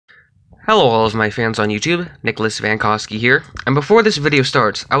Hello all of my fans on YouTube, Nicholas Vankowski here, and before this video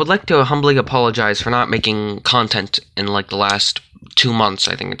starts, I would like to humbly apologize for not making content in like the last 2 months.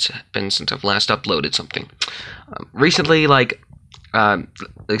 I think it's been since I've last uploaded something. Recently,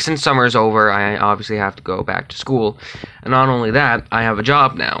 since summer is over, I obviously have to go back to school, and not only that, I have a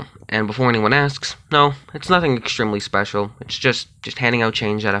job now. And before anyone asks, no, it's nothing extremely special. It's just handing out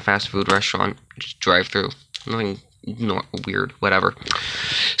change at a fast food restaurant, just drive-through. Nothing weird, whatever.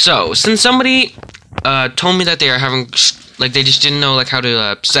 So, since somebody told me that they are having, they just didn't know how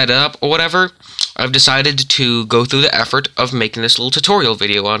to set it up or whatever, I've decided to go through the effort of making this little tutorial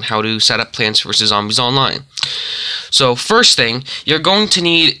video on how to set up Plants vs. Zombies Online. So, first thing, you're going to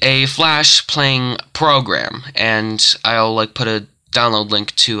need a Flash playing program, and I'll put a download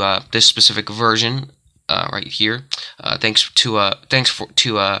link to this specific version right here. Thanks to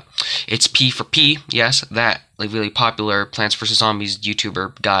It's P for P, yes, that really popular Plants vs. Zombies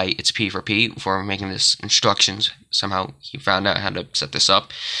YouTuber guy, It's P for P, for making this instructions. Somehow he found out how to set this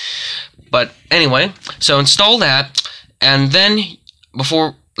up. But anyway, so install that, and then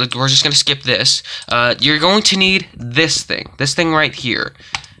before we're just gonna skip this. You're going to need this thing right here,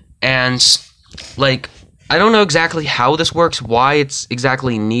 and I don't know exactly how this works, why it's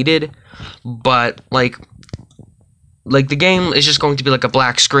exactly needed, but the game is just going to be a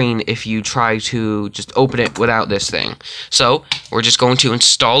black screen if you try to just open it without this thing. So we're just going to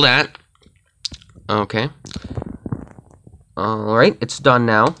install that. Okay. Alright, it's done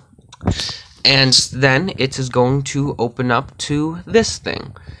now. And then it is going to open up to this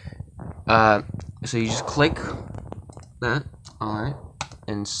thing. So you just click that. Alright.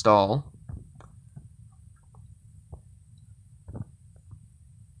 Install.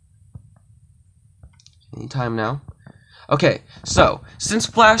 Anytime now. Okay, so, since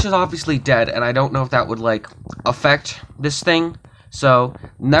Flash is obviously dead, and I don't know if that would, affect this thing, so,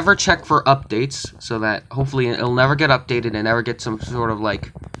 never check for updates, so that, hopefully, it'll never get updated and never get some sort of,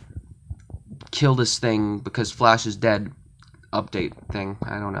 kill this thing because Flash is dead update thing.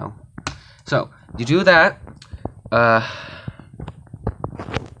 I don't know. So, you do that,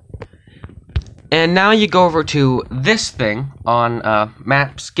 and now you go over to this thing on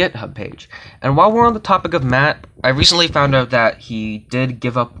Matt's GitHub page. And while we're on the topic of Matt, I recently found out that he did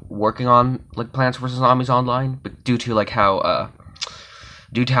give up working on Plants vs. Zombies Online, but due to how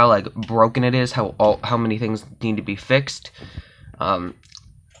broken it is, how many things need to be fixed. And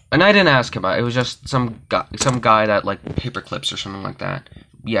I didn't ask him. It was just some guy that Paperclips or something like that.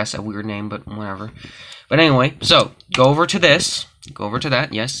 Yes, a weird name, but whatever. But anyway, so go over to this. Go over to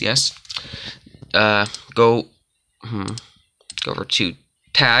that. Yes. Go over to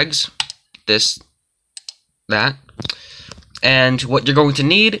tags, that, and what you're going to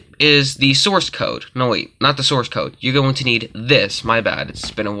need is the source code. No, wait, not the source code. You're going to need this. My bad.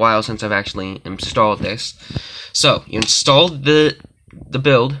 It's been a while since I've actually installed this. So you installed the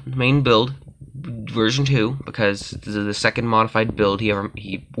main build, version 2, because this is the second modified build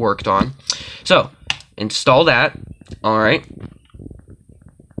he worked on. So install that. All right.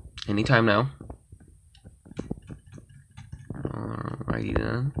 Anytime now. Alrighty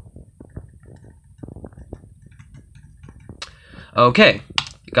then. Okay,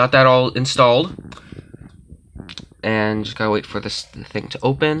 got that all installed, and just gotta wait for the thing to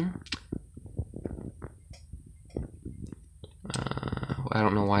open. I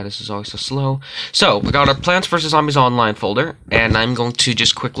don't know why this is always so slow. So we got our Plants vs. Zombies Online folder, and I'm going to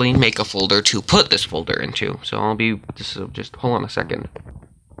just quickly make a folder to put this folder into. So just hold on a second.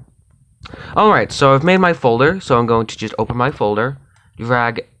 Alright, so I've made my folder, so I'm going to just open my folder,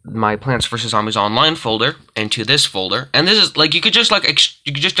 drag my Plants vs. Zombies Online folder into this folder, and this is, you could just,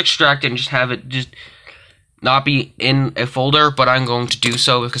 extract it and just have it just not be in a folder, but I'm going to do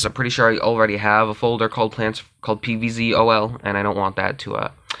so because I'm pretty sure I already have a folder called PVZ Online, and I don't want that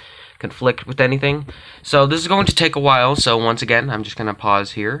to, conflict with anything. So this is going to take a while, so once again, I'm just going to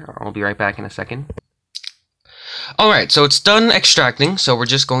pause here. I'll be right back in a second. Alright, so it's done extracting, so we're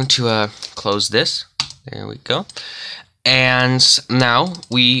just going to close this. There we go. And now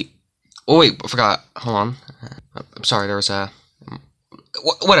oh wait, I forgot. Hold on. I'm sorry, there was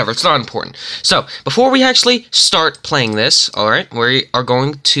whatever, it's not important. So, before we actually start playing this, alright, we are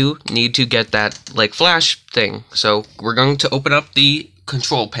going to need to get that, Flash thing. So, we're going to open up the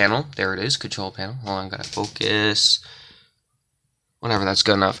control panel. There it is, control panel. Hold on, gotta focus. Whatever, that's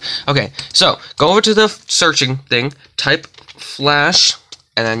good enough. Okay, so go over to the searching thing, type Flash,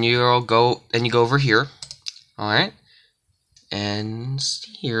 and then you go over here. Alright. And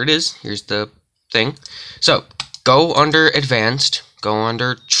here it is. Here's the thing. So go under advanced, go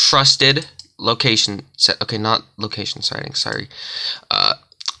under trusted location set. Okay, not location settings, sorry.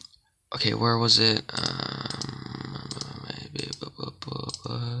 okay, where was it?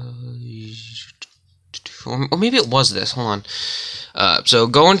 Or maybe it was this. Hold on. So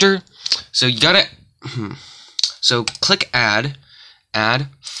go under. So you gotta. So click add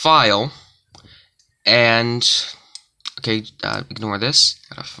file, and okay, ignore this.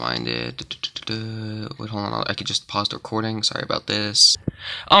 Gotta find it. Wait, hold on. I could just pause the recording. Sorry about this.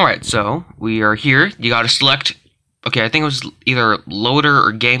 All right, so we are here. You gotta select. Okay, I think it was either loader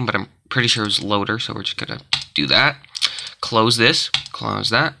or game, but I'm pretty sure it was loader. So we're just gonna do that. Close this. Close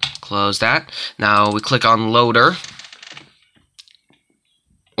that. Close that. Now we click on loader.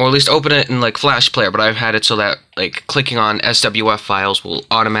 Or at least open it in like Flash Player, but I've had it so that like clicking on SWF files will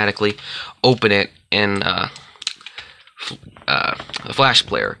automatically open it in the Flash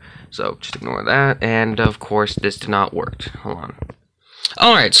Player. So just ignore that, and of course this did not work. Hold on.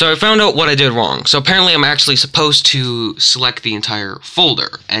 Alright, so I found out what I did wrong. So apparently I'm actually supposed to select the entire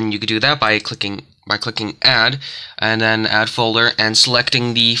folder, and you could do that by clicking add, and then add folder, and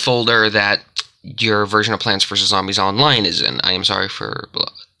selecting the folder that your version of Plants vs. Zombies Online is in. I am sorry for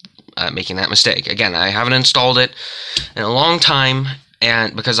making that mistake. Again, I haven't installed it in a long time,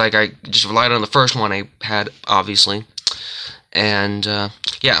 and because like I just relied on the first one I had, obviously. And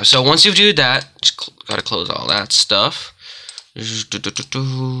yeah, so once you've done that, just gotta close all that stuff. You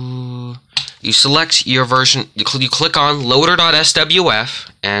select your version. You click on loader.swf,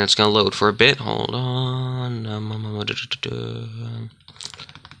 and it's gonna load for a bit. Hold on.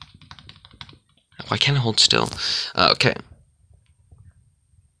 Why can't I hold still? Okay.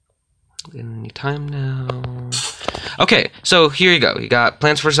 Any time now. Okay, so here you go. You got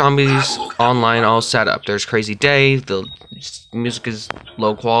Plants vs. Zombies Online all set up. There's Crazy Day. The music is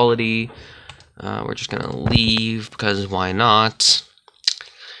low quality. We're just gonna leave because why not?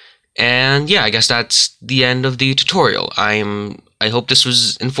 And yeah, I guess that's the end of the tutorial. I hope this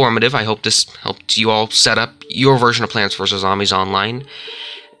was informative. I hope this helped you all set up your version of Plants vs. Zombies Online.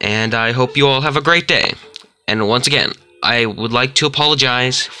 And I hope you all have a great day. And once again, I would like to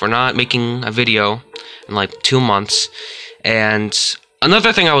apologize for not making a video in like 2 months. And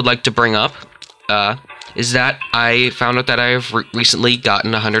another thing I would like to bring up is that I found out that I have recently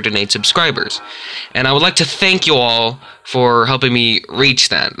gotten 108 subscribers, and I would like to thank you all for helping me reach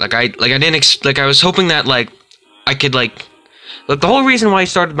that. I was hoping that I could the whole reason why I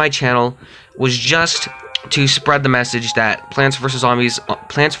started my channel was just to spread the message that Plants vs.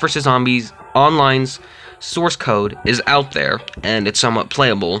 Zombies Online's source code is out there and it's somewhat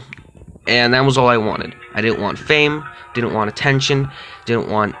playable, and that was all I wanted. I didn't want fame, didn't want attention, didn't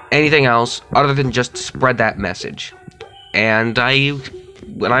want anything else other than just spread that message. And I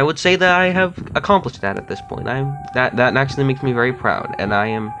would say that I have accomplished that at this point. That actually makes me very proud, and I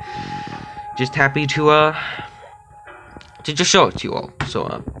am just happy to just show it to you all.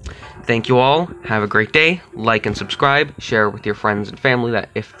 So thank you all. Have a great day. Like and subscribe. Share with your friends and family that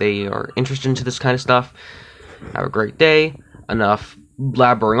if they are interested into this kind of stuff. Have a great day. Enough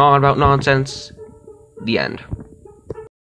blabbering on about nonsense. The end.